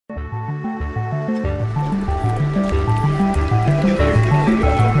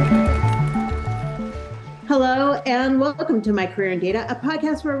welcome to My Career in Data, a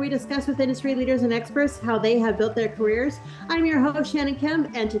podcast where we discuss with industry leaders and experts how they have built their careers. I'm your host, Shannon Kemp,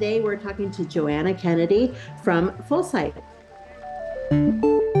 and today we're talking to Joanna Kennedy from Fullsight.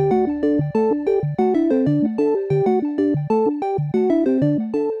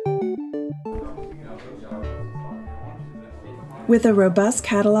 With a robust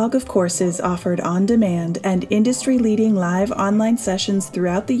catalog of courses offered on demand and industry-leading live online sessions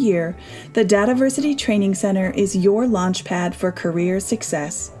throughout the year, the DATAVERSITY Training Center is your launchpad for career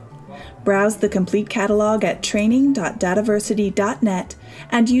success. Browse the complete catalog at training.dataversity.net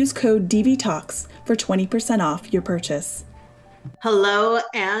and use code DVTalks for 20% off your purchase. Hello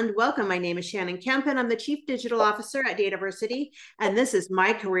and welcome. My name is Shannon Kemp and I'm the Chief Digital Officer at DataVersity, and this is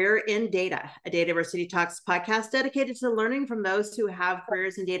My Career in Data, a DataVersity Talks podcast dedicated to learning from those who have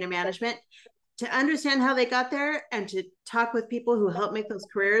careers in data management, to understand how they got there and to talk with people who help make those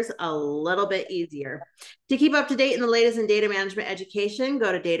careers a little bit easier. To keep up to date in the latest in data management education,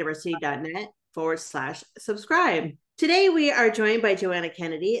 go to dataversity.net/subscribe. Today, we are joined by Joanna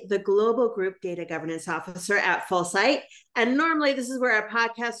Kennedy, the Global Group Data Governance Officer at Fullsight. And normally, this is where our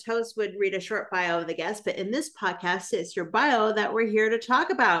podcast host would read a short bio of the guest, but in this podcast, it's your bio that we're here to talk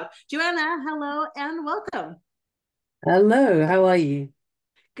about. Joanna, hello and welcome. Hello, how are you?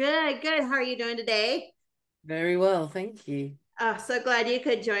 Good, good. How are you doing today? Very well, thank you. Oh, so glad you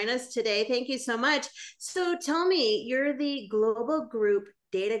could join us today. Thank you so much. So tell me, you're the Global Group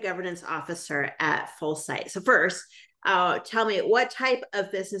Data Governance Officer at Fullsight. So first, tell me, what type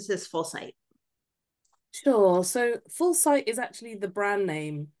of business is Fullsight? Sure. So Fullsight is actually the brand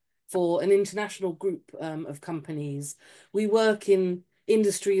name for an international group of companies. We work in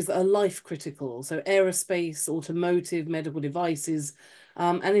industries that are life critical, so aerospace, automotive, medical devices.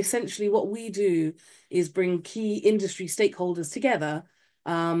 And essentially what we do is bring key industry stakeholders together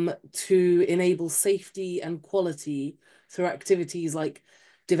to enable safety and quality through activities like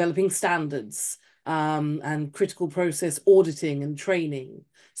developing standards, and critical process auditing and training.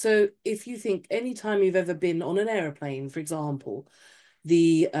 So if you think anytime you've ever been on an airplane, for example,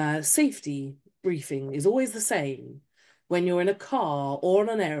 the safety briefing is always the same. When you're in a car or on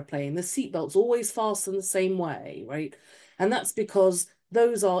an airplane, the seatbelt's always fastened the same way, right? And that's because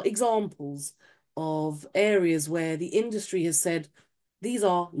those are examples of areas where the industry has said, these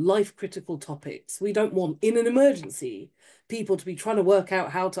are life-critical topics. We don't want, in an emergency, people to be trying to work out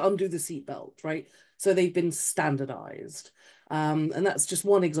how to undo the seatbelt, right? So they've been standardized. And that's just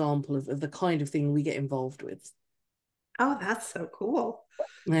one example of the kind of thing we get involved with. Oh, that's so cool.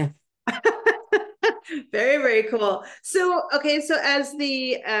 Yeah. Very, very cool. So, okay, so as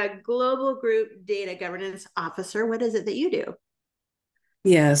the Global Group Data Governance Officer, what is it that you do?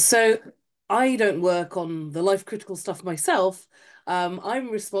 Yeah, so I don't work on the life critical stuff myself. I'm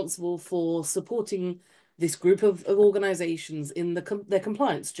responsible for supporting this group of organizations in their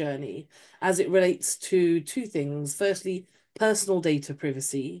compliance journey as it relates to two things. Firstly, personal data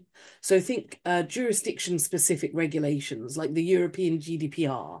privacy. So think jurisdiction-specific regulations like the European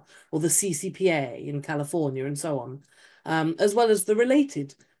GDPR or the CCPA in California and so on, as well as the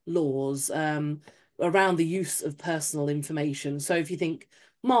related laws around the use of personal information. So if you think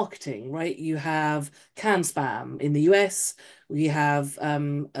marketing, right, you have can spam in the US. We have a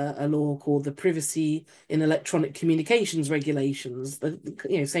law called the Privacy in Electronic Communications Regulations,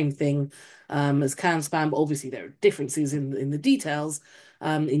 same thing as can spam, but obviously there are differences in the details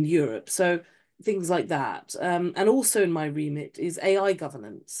in Europe. So things like that. And also in my remit is AI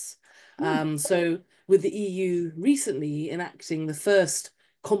governance. So with the EU recently enacting the first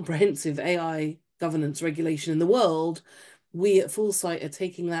comprehensive AI governance regulation in the world, we at Fullsight are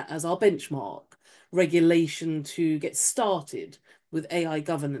taking that as our benchmark regulation to get started with AI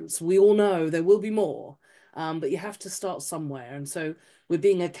governance. We all know there will be more, but you have to start somewhere. And so we're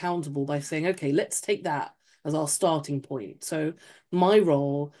being accountable by saying, okay, let's take that as our starting point. So my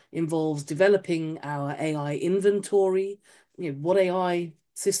role involves developing our AI inventory. What AI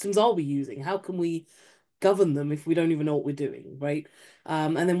systems are we using? How can we govern them if we don't even know what we're doing, right?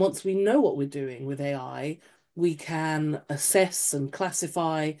 And then once we know what we're doing with AI, we can assess and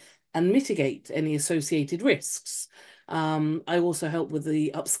classify and mitigate any associated risks. I also help with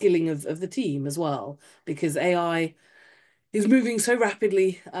the upskilling of the team as well, because AI is moving so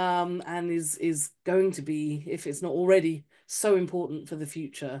rapidly and is going to be, if it's not already, so important for the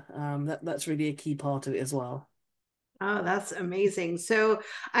future. That's really a key part of it as well. Oh, that's amazing. So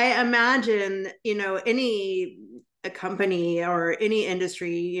I imagine, any a company or any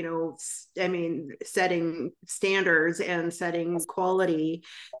industry, I mean, setting standards and setting quality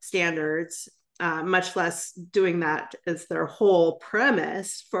standards much less doing that as their whole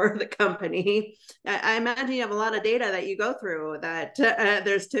premise for the company. I imagine you have a lot of data that you go through that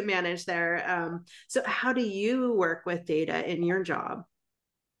there's to manage there. So how do you work with data in your job?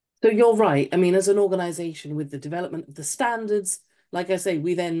 So you're right. I mean, as an organization with the development of the standards, like I say,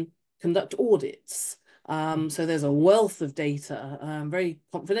 we then conduct audits. So there's a wealth of data, very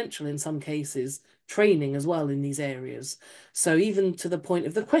confidential in some cases, training as well in these areas. So even to the point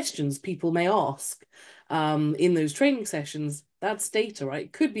of the questions people may ask in those training sessions, that's data, right?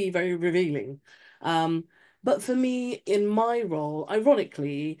 It could be very revealing. But for me, in my role,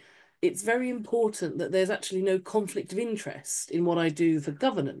 ironically, it's very important that there's actually no conflict of interest in what I do for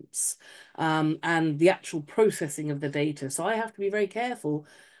governance and the actual processing of the data. So I have to be very careful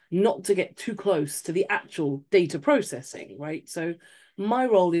not to get too close to the actual data processing, right? So my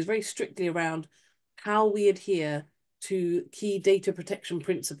role is very strictly around how we adhere to key data protection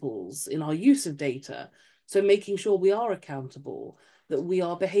principles in our use of data. So making sure we are accountable, that we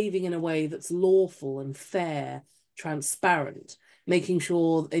are behaving in a way that's lawful and fair, transparent, making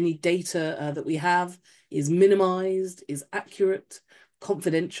sure any data that we have is minimized, is accurate,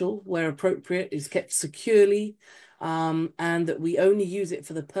 confidential where appropriate, is kept securely, and that we only use it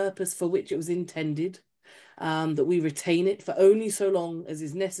for the purpose for which it was intended, that we retain it for only so long as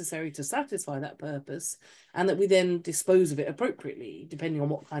is necessary to satisfy that purpose, and that we then dispose of it appropriately, depending on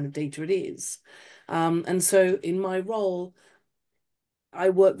what kind of data it is. And so in my role, I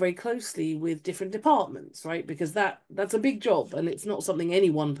work very closely with different departments, right? Because that's a big job and it's not something any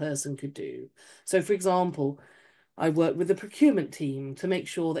one person could do. So for example, I work with the procurement team to make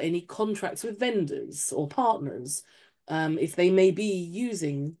sure that any contracts with vendors or partners, if they may be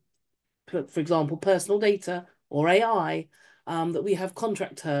using, for example, personal data or AI, that we have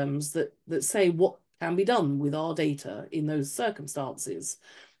contract terms that say what can be done with our data in those circumstances.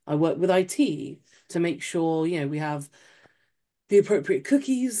 I work with IT to make sure, we have the appropriate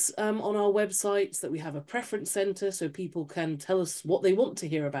cookies on our websites, that we have a preference center so people can tell us what they want to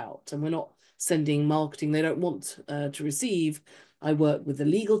hear about and we're not sending marketing they don't want to receive. I work with the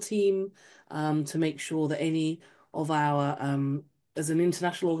legal team to make sure that any of our, as an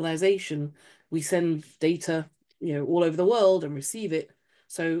international organization, we send data, all over the world and receive it.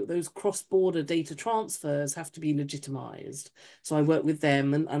 So those cross-border data transfers have to be legitimized. So I work with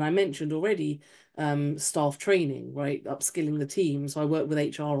them, and I mentioned already staff training, right? Upskilling the team. So I work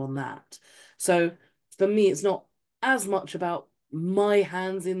with HR on that. So for me, it's not as much about my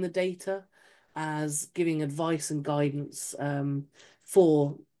hands in the data as giving advice and guidance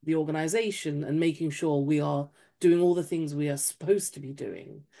for the organization and making sure we are doing all the things we are supposed to be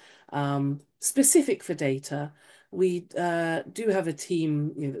doing. Specific for data, we do have a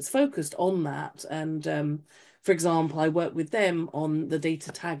team that's focused on that. And for example, I work with them on the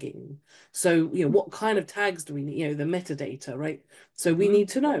data tagging. So, what kind of tags do we need? The metadata, right? So we need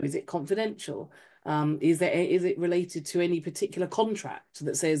to know, is it confidential? Is it related to any particular contract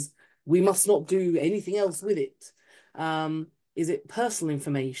that says we must not do anything else with it? Is it personal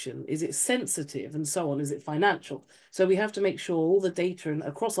information? Is it sensitive and so on? Is it financial? So we have to make sure all the data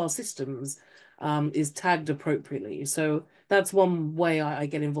across our systems is tagged appropriately. So that's one way I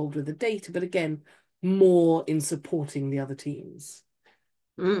get involved with the data, but again, more in supporting the other teams.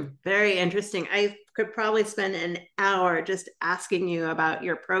 Very interesting. I could probably spend an hour just asking you about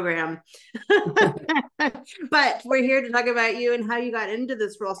your program. But we're here to talk about you and how you got into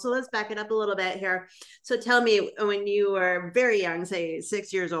this role. So let's back it up a little bit here. So tell me, when you were very young, say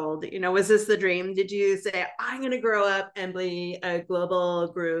 6 years old, was this the dream? Did you say, I'm going to grow up and be a global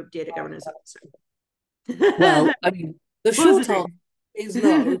group data governance officer? Well, I mean, the short answer is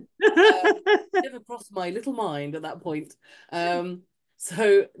no. Never crossed my little mind at that point.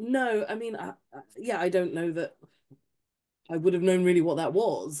 So no, I mean, yeah, I don't know that I would have known really what that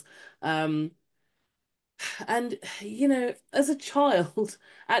was. And as a child,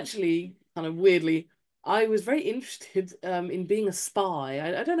 actually, kind of weirdly, I was very interested in being a spy.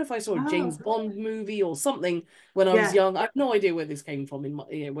 I don't know if I saw a James Bond movie or something when I was young. I have no idea where this came from,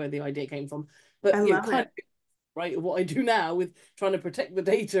 where the idea came from, but kind of right what I do now with trying to protect the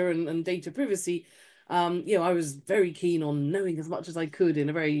data and data privacy. I was very keen on knowing as much as I could in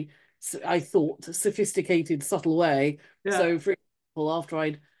a very, I thought, sophisticated, subtle way. So, for example, after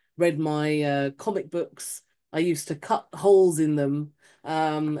I'd read my comic books, I used to cut holes in them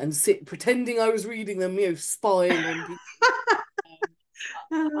and sit pretending I was reading them, spying on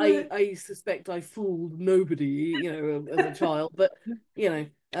people. I suspect I fooled nobody, as a child, but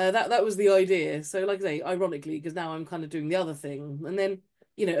that was the idea. So, like I say, ironically, because now I'm kind of doing the other thing, and then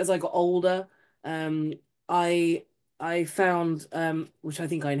as I got older, I I found, which I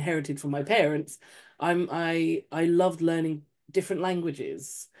think I inherited from my parents, I loved learning different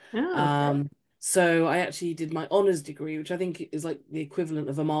languages. Oh, Um, so I actually did my honours degree, which I think is like the equivalent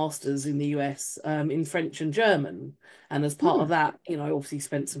of a master's in the US, in French and German. And as part of hmm. that, you know, I obviously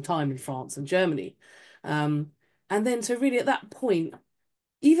spent some time in France and Germany. Um, and then so really at that point,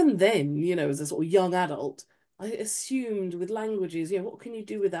 even then, you know, as a sort of young adult, I assumed with languages, you know, what can you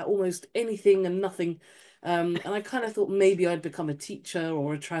do with that? Almost anything and nothing. And I kind of thought maybe I'd become a teacher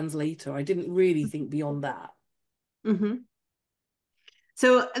or a translator. I didn't really think beyond that. Hmm.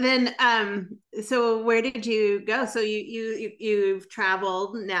 So then, so where did you go? So you've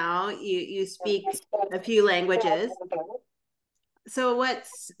traveled now. You speak a few languages. So what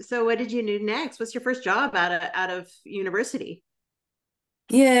did you do next? What's your first job out of university?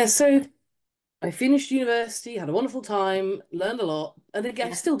 Yeah, so I finished university, had a wonderful time, learned a lot, and again, I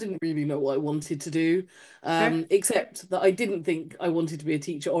Yeah, still didn't really know what I wanted to do, sure. except that I didn't think I wanted to be a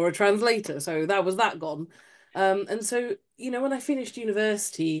teacher or a translator, so that was that gone. And so, you know, when I finished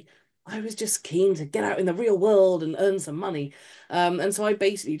university, I was just keen to get out in the real world and earn some money. And so I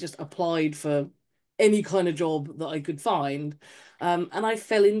basically just applied for any kind of job that I could find. And I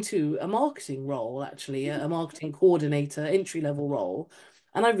fell into a marketing role, actually, a marketing coordinator, entry level role,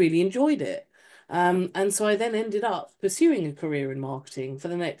 and I really enjoyed it. And so I then ended up pursuing a career in marketing for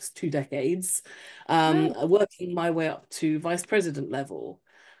the next 2 decades, Right. working my way up to vice president level.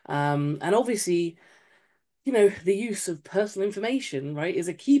 And obviously, you know, the use of personal information, right, is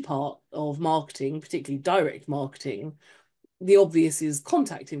a key part of marketing, particularly direct marketing. The obvious is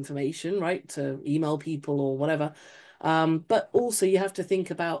contact information, right, to email people or whatever. But also you have to think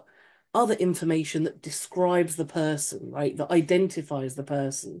about other information that describes the person, right, that identifies the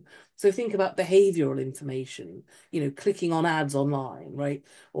person. So think about behavioral information, you know, clicking on ads online, right,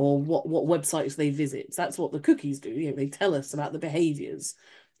 or what websites they visit. That's what the cookies do. You know, they tell us about the behaviors.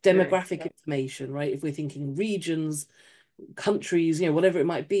 Right. Demographic information, right? If we're thinking regions, countries, you know, whatever it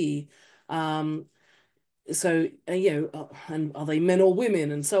might be. Um, so and are they men or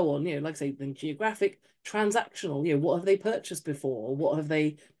women and so on, you know, like I say, then geographic, transactional, you know, what have they purchased before, what have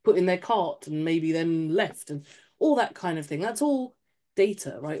they put in their cart and maybe then left, and all that kind of thing. That's all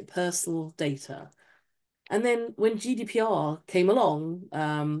data, right? Personal data. And then when GDPR came along,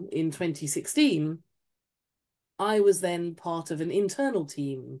 in 2016, I was then part of an internal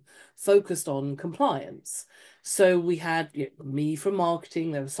team focused on compliance. So we had, you know, me from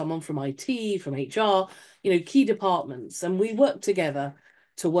marketing, there was someone from IT, from HR, you know, key departments, and we worked together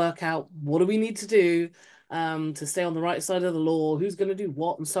to work out what do we need to do, to stay on the right side of the law, who's going to do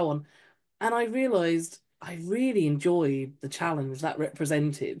what, and so on. And I realized I really enjoyed the challenge that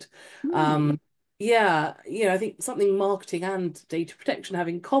represented. Hmm. Um, yeah, you know, I think something marketing and data protection have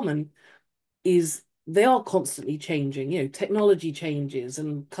in common is they are constantly changing. You know, technology changes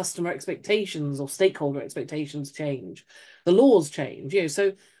and customer expectations or stakeholder expectations change. The laws change, you know,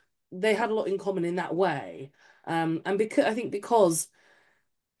 so they had a lot in common in that way. And because I think because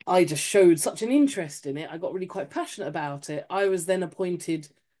I just showed such an interest in it, I got really quite passionate about it. I was then appointed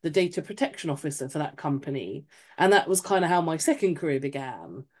the data protection officer for that company. And that was kind of how my second career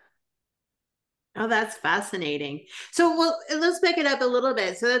began. Oh, that's fascinating. So, well, let's pick it up a little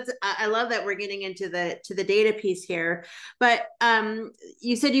bit. So I love that we're getting into the data piece here. But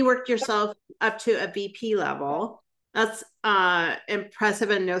you said you worked yourself up to a VP level. That's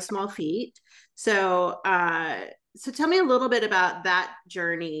impressive and no small feat. So, so tell me a little bit about that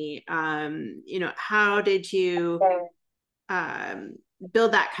journey. How did you um,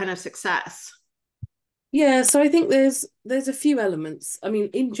 build that kind of success? Yeah, so I think there's a few elements. I mean,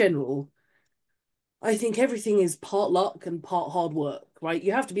 in general, I think everything is part luck and part hard work, right?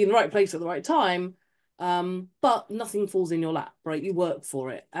 You have to be in the right place at the right time, but nothing falls in your lap, right? You work for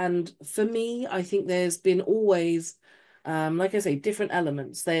it. And for me, I think there's been always, like I say, different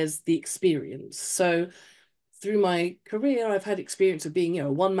elements. There's the experience. So through my career, I've had experience of being, you know,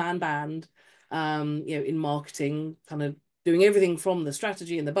 a one-man band, you know, in marketing, kind of doing everything from the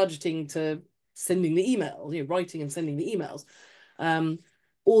strategy and the budgeting to sending the email, you know, writing and sending the emails, um,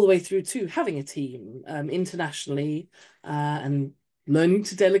 all the way through to having a team, internationally, and learning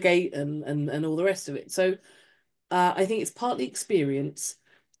to delegate and all the rest of it. So I think it's partly experience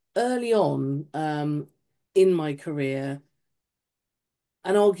early on, in my career,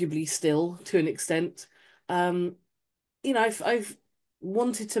 and arguably still to an extent. Um, you know, I've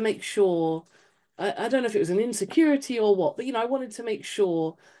wanted to make sure, I don't know if it was an insecurity or what, but you know, I wanted to make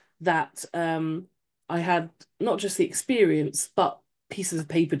sure that I had not just the experience, but pieces of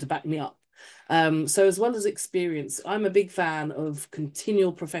paper to back me up. So as well as experience, I'm a big fan of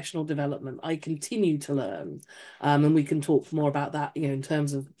continual professional development. I continue to learn, and we can talk more about that, in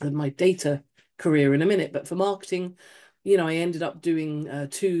terms of my data career in a minute. But for marketing, I ended up doing a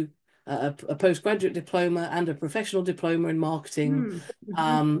postgraduate diploma and a professional diploma in marketing.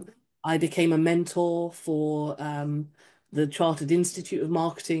 Mm-hmm. I became a mentor for the Chartered Institute of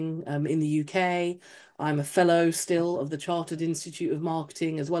Marketing in the UK. I'm a fellow still of the Chartered Institute of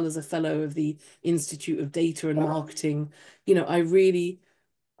Marketing, as well as a fellow of the Institute of Data and Marketing. I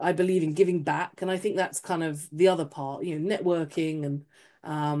believe in giving back, and I think that's kind of the other part, networking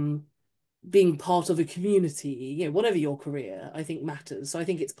and being part of a community, whatever your career, I think matters. So I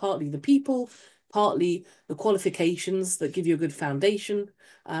think it's partly the people, partly the qualifications that give you a good foundation,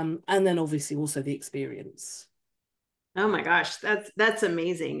 and then obviously also the experience. Oh my gosh, that's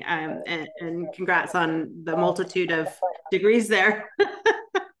amazing. And congrats on the multitude of degrees there.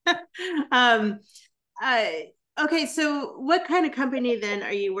 um, uh, okay, so what kind of company then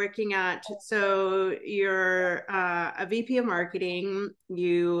are you working at? So you're a VP of marketing.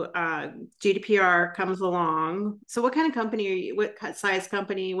 You GDPR comes along. So what kind of company are you? What size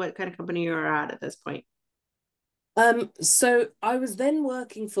company? What kind of company you're at this point? So I was then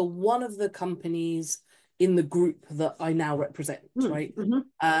working for one of the companies in the group that I now represent, right?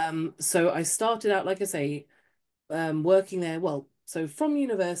 Mm-hmm. So I started out, like I say, working there. Well, so from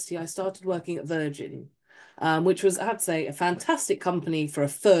university, I started working at Virgin, which was, I have to say, a fantastic company for a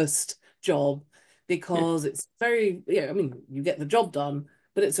first job because it's very, I mean, you get the job done,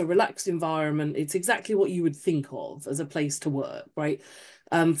 but it's a relaxed environment. It's exactly what you would think of as a place to work, right?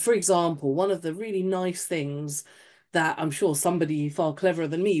 For example, one of the really nice things that I'm sure somebody far cleverer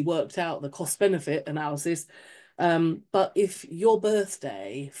than me worked out the cost benefit analysis. But if your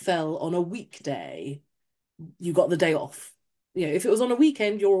birthday fell on a weekday, you got the day off. If it was on a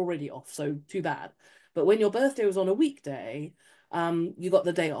weekend, you're already off, so too bad. But when your birthday was on a weekday, you got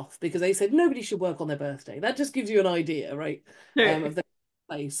the day off because they said nobody should work on their birthday. That just gives you an idea, right? Sure. Of the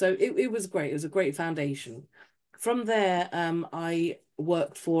place. So it was great. It was a great foundation. From there, I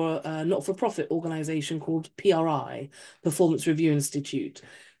worked for a not-for-profit organization called PRI, Performance Review Institute,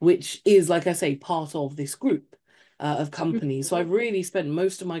 which is, like I say, part of this group of companies. So I've really spent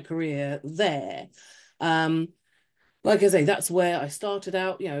most of my career there. Um, like I say, that's where I started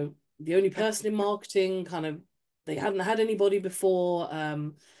out, the only person in marketing, kind of, they hadn't had anybody before.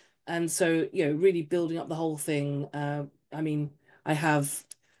 And so, really building up the whole thing. I mean, I have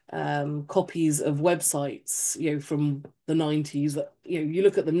copies of websites, from the 90s that, you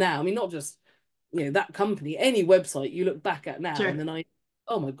look at them now. I mean, not just, that company, any website you look back at now in the Sure. 90s,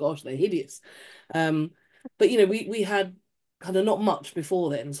 oh my gosh, they're hideous. But, we had kind of not much before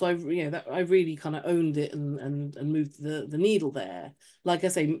then. So I really kind of owned it and moved the needle there. Like I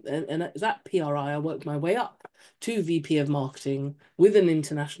say, and that PRI, I worked my way up to VP of marketing with an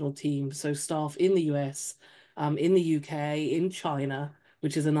international team. So staff in the US, in the UK, in China,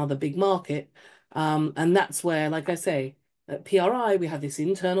 which is another big market. And that's where, like I say, at PRI, we had this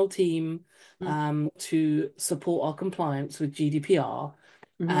internal team to support our compliance with GDPR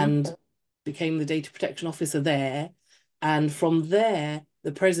Mm-hmm. and became the data protection officer there. And from there,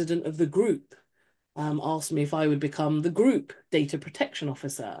 the president of the group asked me if I would become the group data protection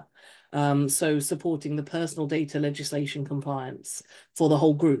officer. So supporting the personal data legislation compliance for the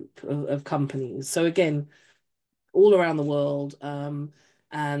whole group of companies. So again, all around the world.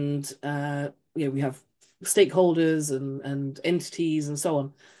 And we have stakeholders and entities and so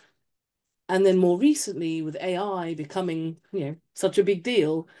on. And then more recently, with AI becoming, such a big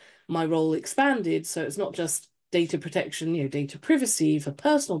deal, my role expanded. So it's not just data protection, data privacy for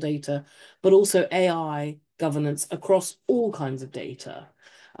personal data, but also AI governance across all kinds of data.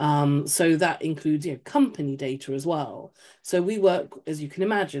 So that includes, company data as well. So we work, as you can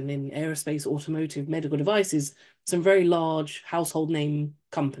imagine, in aerospace, automotive, medical devices, some very large household name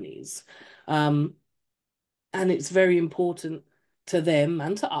companies. And it's very important to them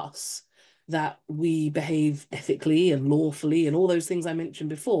and to us that we behave ethically and lawfully and all those things I mentioned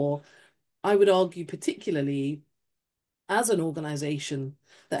before. I would argue, particularly as an organization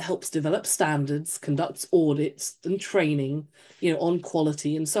that helps develop standards, conducts audits and training, on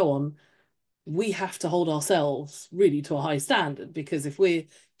quality and so on, we have to hold ourselves really to a high standard, because if we're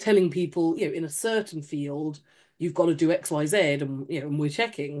telling people, in a certain field, you've got to do X, Y, Z, and we're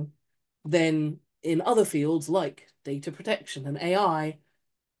checking, then in other fields like data protection and AI,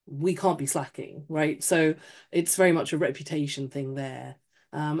 we can't be slacking, right? So it's very much a reputation thing there.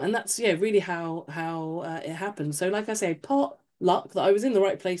 And that's really how it happened. So like I say, part luck that I was in the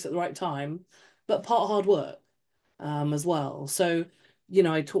right place at the right time, but part hard work as well. So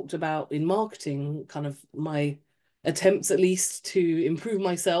I talked about in marketing kind of my attempts at least to improve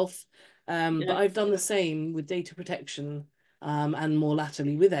myself. But Yeah. I've done the same with data protection, and more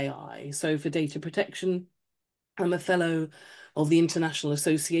latterly with AI. So for data protection, I'm a fellow of the International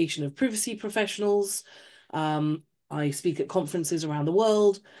Association of Privacy Professionals. I speak at conferences around the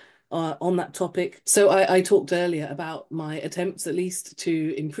world on that topic. So I talked earlier about my attempts, at least,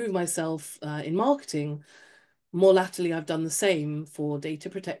 to improve myself in marketing. More latterly, I've done the same for data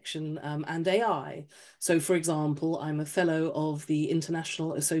protection and AI. So, for example, I'm a fellow of the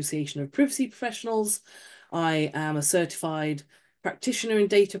International Association of Privacy Professionals. I am a certified practitioner in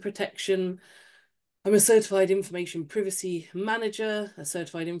data protection. I'm a certified information privacy manager, a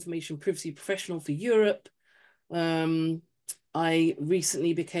certified information privacy professional for Europe. Um, I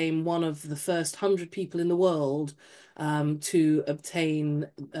recently became one of the first 100 people in the world to obtain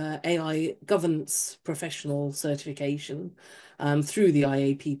AI governance professional certification through the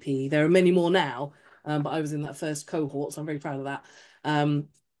IAPP. There are many more now, but I was in that first cohort, so I'm very proud of that.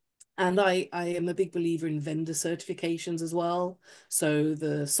 And I am a big believer in vendor certifications as well. So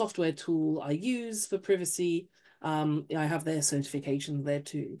the software tool I use for privacy, I have their certifications there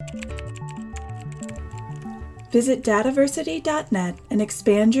too. Visit dataversity.net and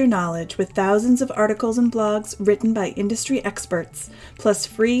expand your knowledge with thousands of articles and blogs written by industry experts, plus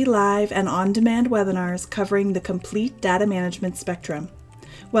free live and on-demand webinars covering the complete data management spectrum.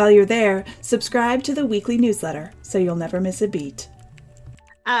 While you're there, subscribe to the weekly newsletter so you'll never miss a beat.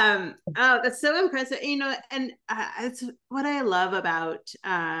 Oh, that's so impressive. And it's what I love about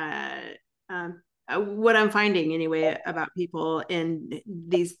what I'm finding anyway about people in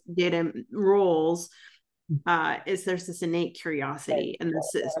these data roles is there's this innate curiosity and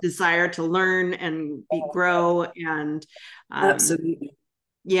this desire to learn and grow and Absolutely.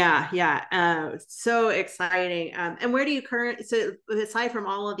 so exciting. And where do you so aside from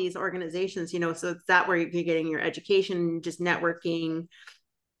all of these organizations, so is that where you're getting your education, just networking,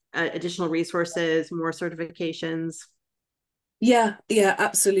 additional resources, more certifications? Yeah,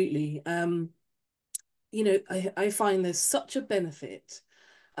 absolutely. I find there's such a benefit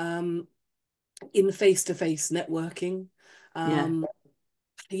in face-to-face networking. Yeah.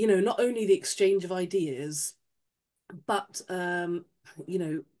 Not only the exchange of ideas, but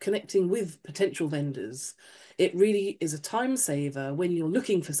connecting with potential vendors. It really is a time saver when you're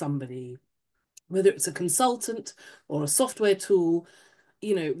looking for somebody, whether it's a consultant or a software tool.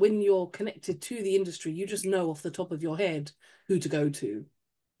 When you're connected to the industry, you just know off the top of your head who to go to,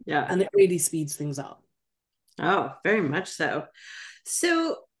 Yeah. and it really speeds things up. Oh, very much so.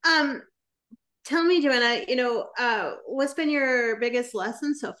 So, tell me, Joanna, what's been your biggest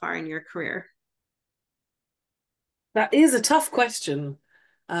lesson so far in your career? That is a tough question.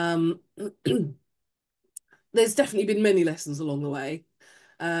 Um, there's definitely been many lessons along the way.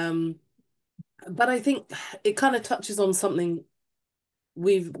 Um, but I think it kind of touches on something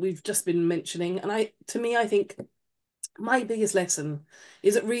we've just been mentioning. And to me, I think my biggest lesson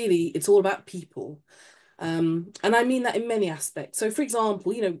is that really it's all about people. And I mean that in many aspects. So for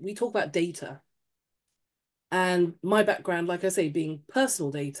example, we talk about data, and my background, like I say, being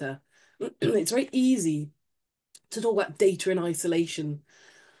personal data, it's very easy to talk about data in isolation.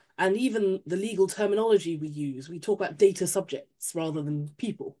 And even the legal terminology we use, we talk about data subjects rather than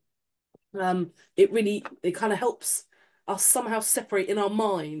people. It kind of helps us somehow separate in our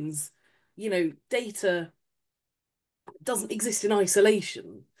minds, data doesn't exist in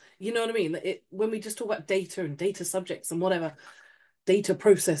isolation. You know what I mean? When we just talk about data and data subjects and whatever, data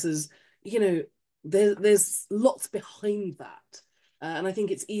processes, you know, there's lots behind that. And I think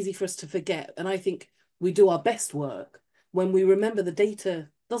it's easy for us to forget. And I think we do our best work when we remember the data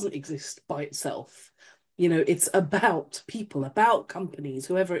doesn't exist by itself. It's about people, about companies,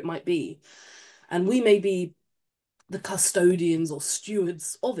 whoever it might be. And we may be the custodians or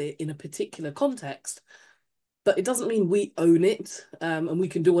stewards of it in a particular context, but it doesn't mean we own it, and we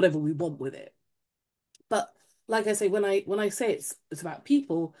can do whatever we want with it. But like I say, when I say it's about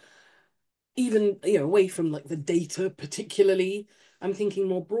people, even away from like the data particularly, I'm thinking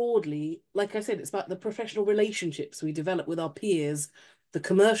more broadly. Like I said, it's about the professional relationships we develop with our peers, the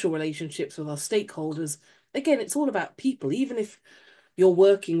commercial relationships with our stakeholders. Again, it's all about people. Even if you're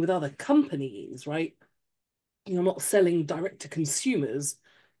working with other companies, right? You're not selling direct to consumers.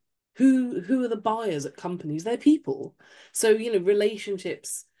 Who are the buyers at companies? They're people. So,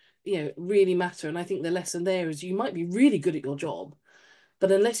 relationships, really matter. And I think the lesson there is you might be really good at your job,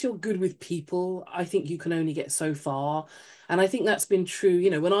 but unless you're good with people, I think you can only get so far. And I think that's been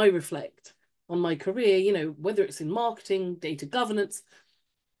true, when I reflect on my career, whether it's in marketing, data governance,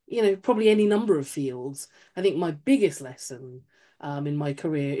 probably any number of fields. I think my biggest lesson in my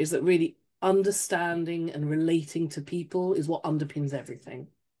career is that really understanding and relating to people is what underpins everything.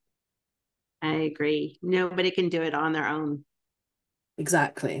 I agree. Nobody can do it on their own.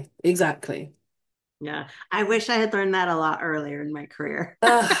 Exactly. Exactly. Yeah. I wish I had learned that a lot earlier in my career.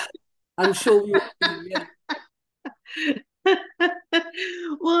 I'm sure we all do, yeah.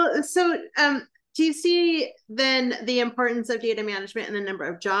 Well, do you see then the importance of data management and the number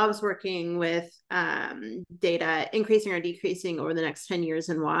of jobs working with data increasing or decreasing over the next 10 years,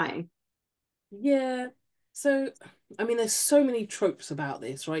 and why? Yeah. So, I mean, there's so many tropes about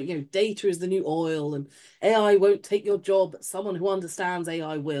this, right? Data is the new oil and AI won't take your job, but someone who understands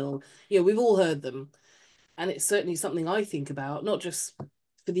AI will. We've all heard them. And it's certainly something I think about, not just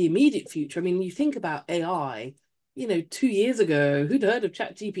for the immediate future. I mean, you think about AI, 2 years ago, who'd heard of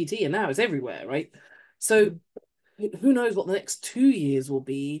ChatGPT, and now it's everywhere, right? So who knows what the next 2 years will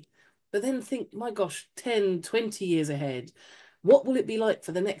be, but then think, my gosh, 10, 20 years ahead, what will it be like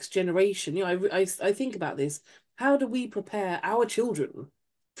for the next generation? I think about this. How do we prepare our children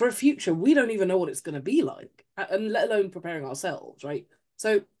for a future we don't even know what it's going to be like, and let alone preparing ourselves, right?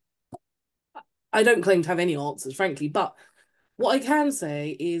 So I don't claim to have any answers, frankly, but what I can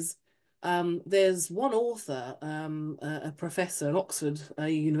say is there's one author, a professor, an Oxford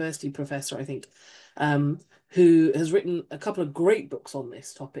University professor, I think, who has written a couple of great books on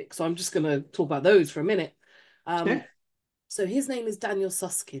this topic. So I'm just going to talk about those for a minute. Sure. So his name is Daniel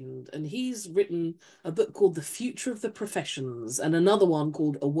Susskind, and he's written a book called The Future of the Professions and another one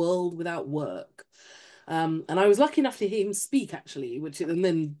called A World Without Work. And I was lucky enough to hear him speak, actually, and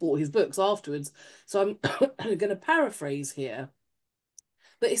then bought his books afterwards. So I'm going to paraphrase here.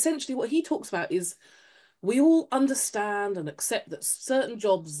 But essentially, what he talks about is we all understand and accept that certain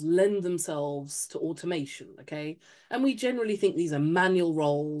jobs lend themselves to automation, okay? And we generally think these are manual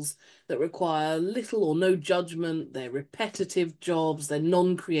roles that require little or no judgment, they're repetitive jobs, they're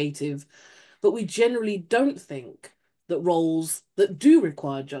non-creative, but we generally don't think that roles that do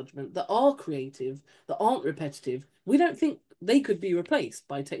require judgment, that are creative, that aren't repetitive, we don't think they could be replaced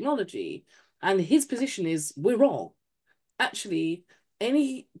by technology. And his position is we're wrong. Actually,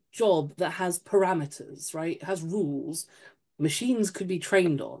 any job that has parameters, right, has rules, machines could be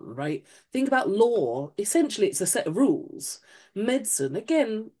trained on, right? Think about law. Essentially, it's a set of rules. Medicine,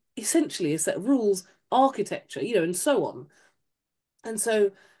 again, essentially a set of rules. Architecture, and so on. And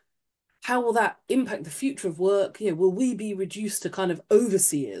so how will that impact the future of work? Will we be reduced to kind of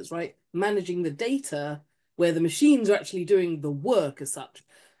overseers, right? Managing the data where the machines are actually doing the work as such.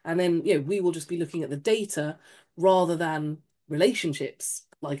 And then, we will just be looking at the data rather than relationships,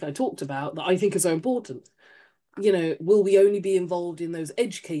 like I talked about, that I think are so important. Will we only be involved in those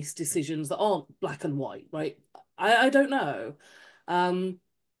edge case decisions that aren't black and white, right? I don't know.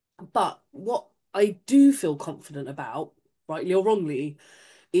 But what I do feel confident about, rightly or wrongly,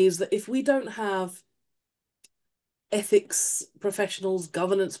 is that if we don't have ethics professionals,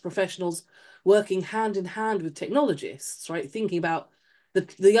 governance professionals working hand in hand with technologists, right? Thinking about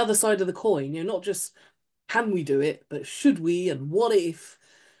the other side of the coin, not just can we do it, but should we and what if?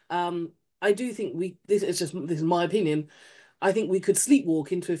 I do think this is my opinion. I think we could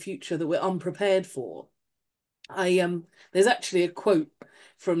sleepwalk into a future that we're unprepared for. There's actually a quote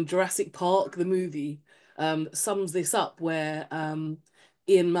from Jurassic Park, the movie, sums this up where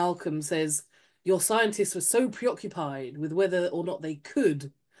Ian Malcolm says, your scientists were so preoccupied with whether or not they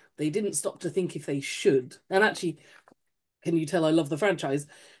could, they didn't stop to think if they should. And actually, can you tell I love the franchise?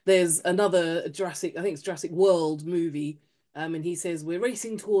 There's another I think it's Jurassic World movie, and he says, we're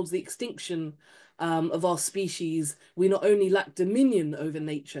racing towards the extinction of our species. We not only lack dominion over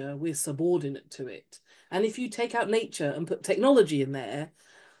nature, we're subordinate to it. And if you take out nature and put technology in there,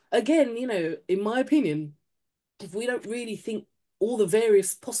 again, in my opinion, if we don't really think all the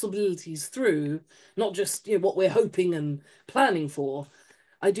various possibilities through, not just what we're hoping and planning for,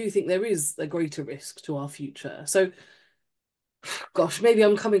 I do think there is a greater risk to our future. So, gosh, maybe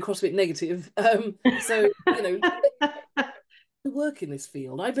I'm coming across a bit negative. So we work in this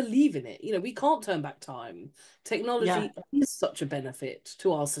field. I believe in it. We can't turn back time. Yeah. Technology is such a benefit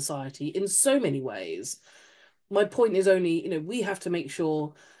to our society in so many ways. My point is only, we have to make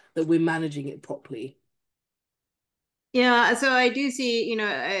sure that we're managing it properly. Yeah, so I do see,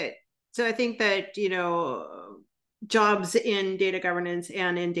 so I think that, jobs in data governance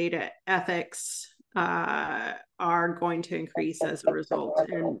and in data ethics are going to increase as a result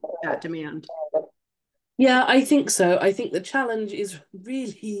in that demand. Yeah, I think so. I think the challenge is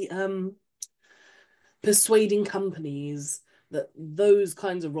really persuading companies that those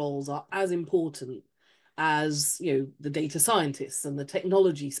kinds of roles are as important as the data scientists and the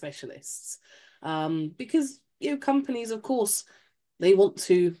technology specialists, because companies, of course, they want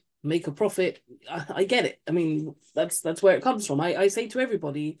to make a profit. I get it. I mean, that's where it comes from. I say to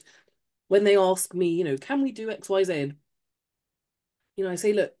everybody when they ask me, can we do X, Y, Z? I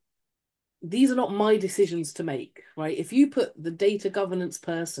say, look, these are not my decisions to make, right? If you put the data governance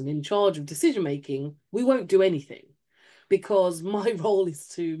person in charge of decision making, we won't do anything because my role is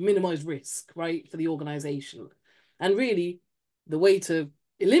to minimize risk, right, for the organization. And really, the way to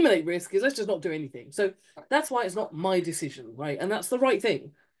eliminate risk is let's just not do anything. So that's why it's not my decision, right? And that's the right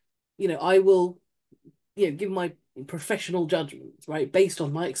thing. I will, give my professional judgment, right, based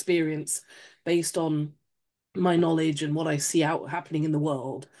on my experience, based on my knowledge and what I see out happening in the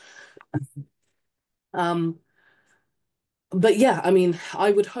world. But yeah, I mean,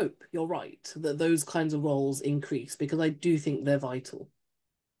 I would hope you're right that those kinds of roles increase because I do think they're vital.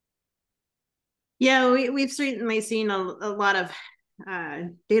 Yeah, we've certainly seen a lot of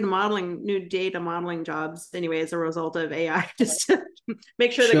new data modeling jobs anyway as a result of AI, just to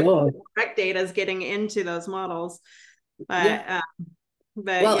make sure the correct data is getting into those models. But yeah.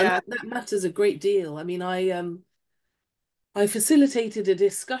 But well, yeah, and that matters a great deal. I mean, I facilitated a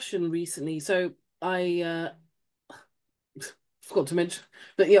discussion recently, so I forgot to mention,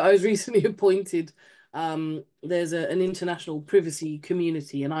 but yeah, I was recently appointed. There's an international privacy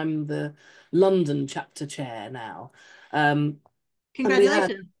community, and I'm the London chapter chair now. And we had,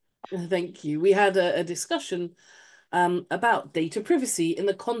 congratulations. thank you. We had a discussion about data privacy in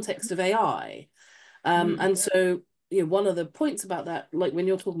the context of AI. And so, one of the points about that, like when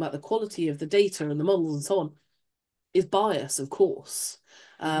you're talking about the quality of the data and the models and so on, is bias, of course.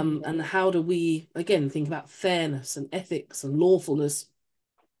 And how do we, again, think about fairness and ethics and lawfulness?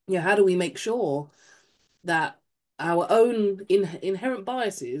 How do we make sure that our own inherent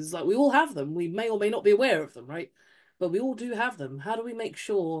biases, like we all have them, we may or may not be aware of them, right? But we all do have them. How do we make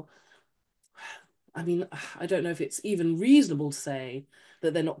sure? I mean, I don't know if it's even reasonable to say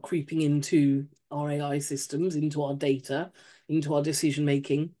that they're not creeping into our AI systems, into our data, into our decision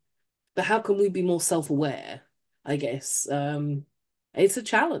making. But how can we be more self-aware? I guess it's a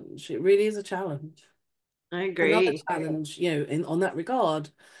challenge. It really is a challenge. I Another agree. challenge, on that regard,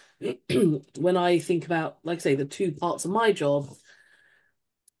 when I think about, like I say, the two parts of my job,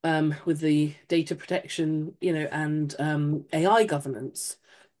 with the data protection, and AI governance,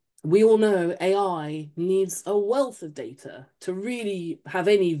 we all know AI needs a wealth of data to really have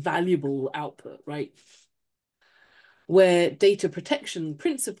any valuable output, right? Where data protection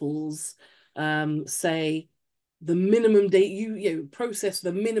principles say the minimum data you process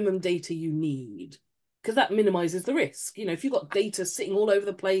the minimum data you need because that minimizes the risk. If you've got data sitting all over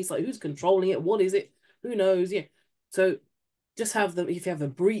the place, like who's controlling it, what is it, who knows? Yeah, so just have them. If you have a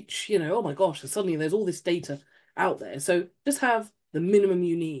breach, oh my gosh, suddenly there's all this data out there. So just have the minimum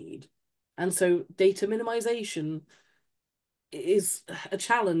you need. And so data minimization is a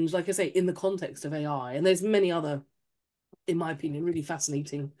challenge, like I say, in the context of AI. And there's many other, in my opinion, really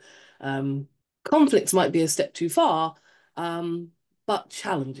fascinating conflicts might be a step too far, but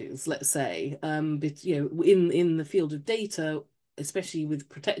challenges, let's say, but, in the field of data, especially with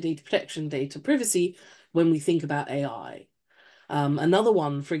data protection, data privacy, when we think about AI. Another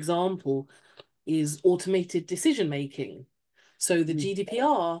one, for example, is automated decision making. So the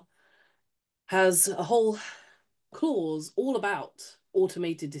GDPR has a whole clause all about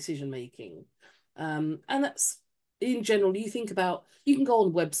automated decision making. And that's in general, you think about, you can go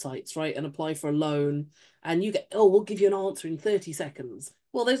on websites, right, and apply for a loan, and you get, oh, we'll give you an answer in 30 seconds.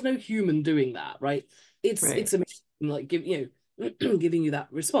 Well, there's no human doing that, right? It's a machine, like giving you that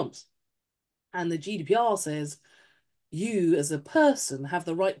response. And the GDPR says you as a person have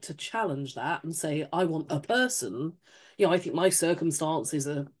the right to challenge that and say, I want a person. I think my circumstances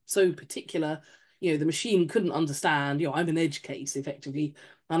are so particular, the machine couldn't understand, I'm an edge case effectively,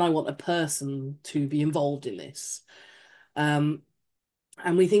 and I want a person to be involved in this. And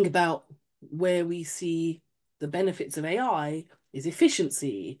we think about where we see the benefits of AI is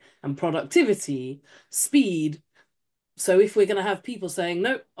efficiency and productivity, speed. So if we're going to have people saying,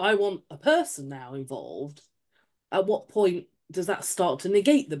 no, I want a person now involved, at what point does that start to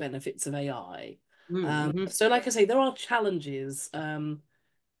negate the benefits of AI? So like I say, there are challenges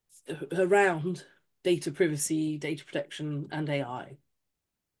around data privacy, data protection, and AI.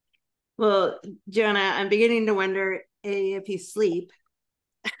 Well, Joanna, I'm beginning to wonder if you sleep.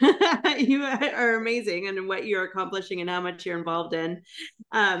 You are amazing and what you're accomplishing and how much you're involved in.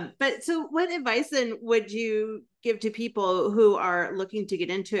 But so what advice then would you give to people who are looking to get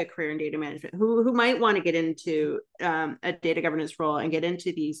into a career in data management, who might want to get into a data governance role and get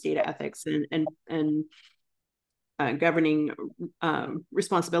into these data ethics and governing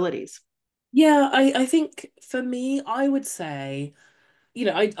responsibilities? Yeah, I think for me, I would say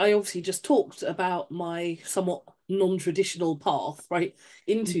I obviously just talked about my somewhat non-traditional path, right,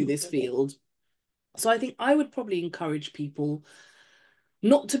 into this field. So I think I would probably encourage people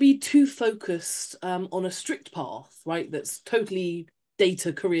not to be too focused on a strict path, right, that's totally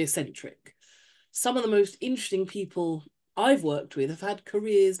data career centric. Some of the most interesting people I've worked with have had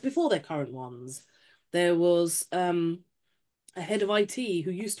careers before their current ones. There was a head of IT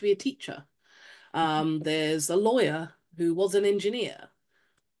who used to be a teacher. There's a lawyer who was an engineer.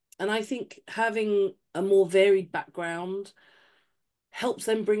 And I think having a more varied background helps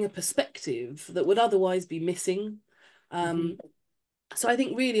them bring a perspective that would otherwise be missing. So I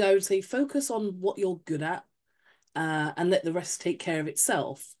think really I would say focus on what you're good at and let the rest take care of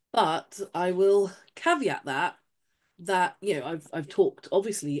itself. But I will caveat that I've talked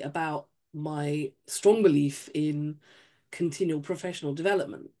obviously about my strong belief in continual professional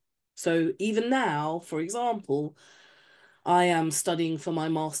development. So even now, for example, I am studying for my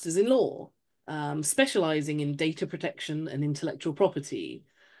master's in law, specializing in data protection and intellectual property.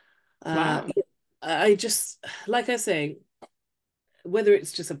 Wow. I just, like I say, whether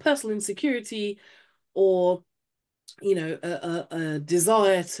it's just a personal insecurity or a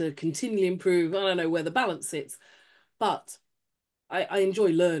desire to continually improve, I don't know where the balance sits, but I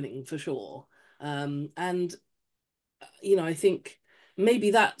enjoy learning for sure. And I think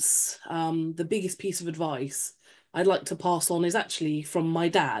maybe that's the biggest piece of advice I'd like to pass on is actually from my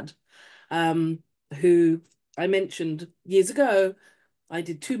dad, who I mentioned years ago. I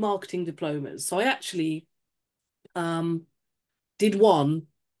did 2 marketing diplomas. So I actually did one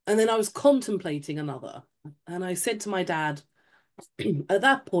and then I was contemplating another. And I said to my dad, at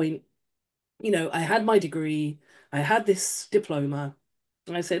that point, I had my degree, I had this diploma,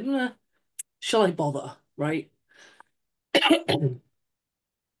 and I said, nah, shall I bother, right?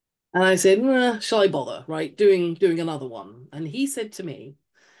 And I said, nah, shall I bother, right? Doing another one. And he said to me,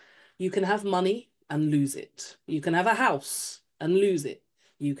 you can have money and lose it. You can have a house and lose it.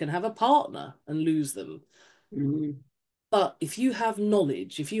 You can have a partner and lose them. But if you have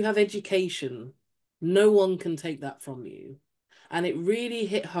knowledge, if you have education, no one can take that from you. And it really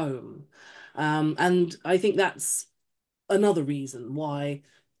hit home. And I think that's another reason why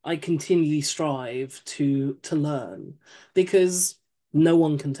I continually strive to learn, because no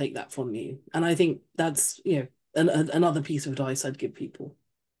one can take that from you. And I think that's, another piece of advice I'd give people.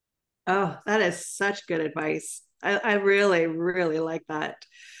 Oh, that is such good advice. I really, really like that.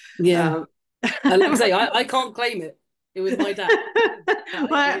 Yeah. And like I say, I can't claim it. It was my dad.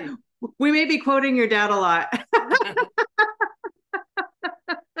 Well, we may be quoting your dad a lot.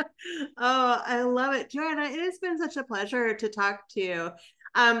 Oh, I love it. Joanna, it has been such a pleasure to talk to you.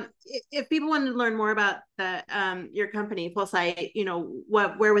 If people want to learn more about your company, Fullsight,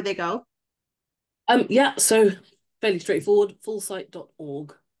 where would they go? Yeah, so fairly straightforward,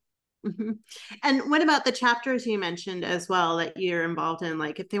 fullsight.org. And what about the chapters you mentioned as well that you're involved in?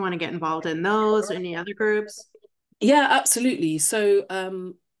 Like if they want to get involved in those or any other groups? Yeah, absolutely. So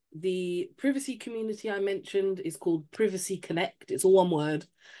the privacy community I mentioned is called Privacy Connect. It's all one word.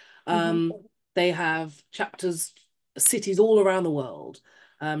 They have chapters, cities all around the world.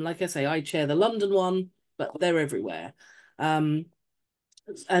 Like I say, I chair the London one, but they're everywhere. And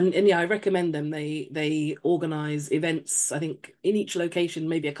yeah, I recommend them. They organize events, I think, in each location,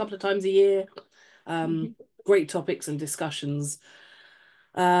 maybe a couple of times a year. Great topics and discussions.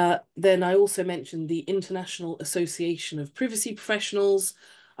 Then I also mentioned the International Association of Privacy Professionals,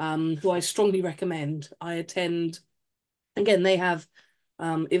 who I strongly recommend. I attend, again, they have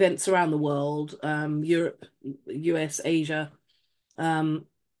events around the world, Europe, US, Asia.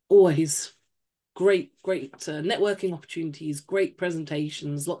 Always great networking opportunities, great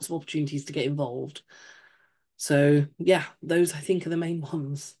presentations, lots of opportunities to get involved. So yeah, those I think are the main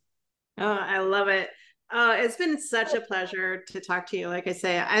ones. Oh, I love it. Oh, it's been such a pleasure to talk to you. Like I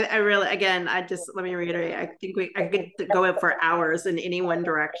say, I really, again, let me reiterate, I think I could go up for hours in any one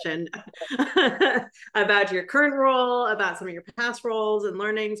direction about your current role, about some of your past roles and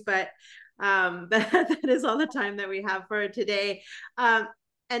learnings, but that is all the time that we have for today. And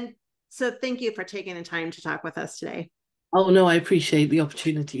so thank you for taking the time to talk with us today. Oh no, I appreciate the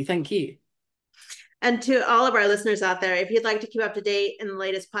opportunity. Thank you. And to all of our listeners out there, if you'd like to keep up to date in the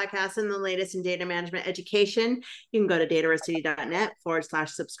latest podcasts and the latest in data management education, you can go to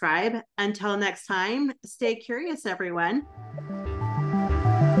dataversity.net/subscribe. Until next time, stay curious, everyone.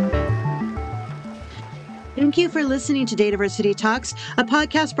 Thank you for listening to DATAVERSITY Talks, a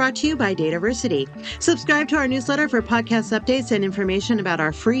podcast brought to you by DATAVERSITY. Subscribe to our newsletter for podcast updates and information about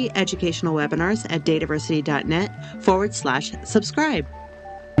our free educational webinars at dataversity.net/subscribe.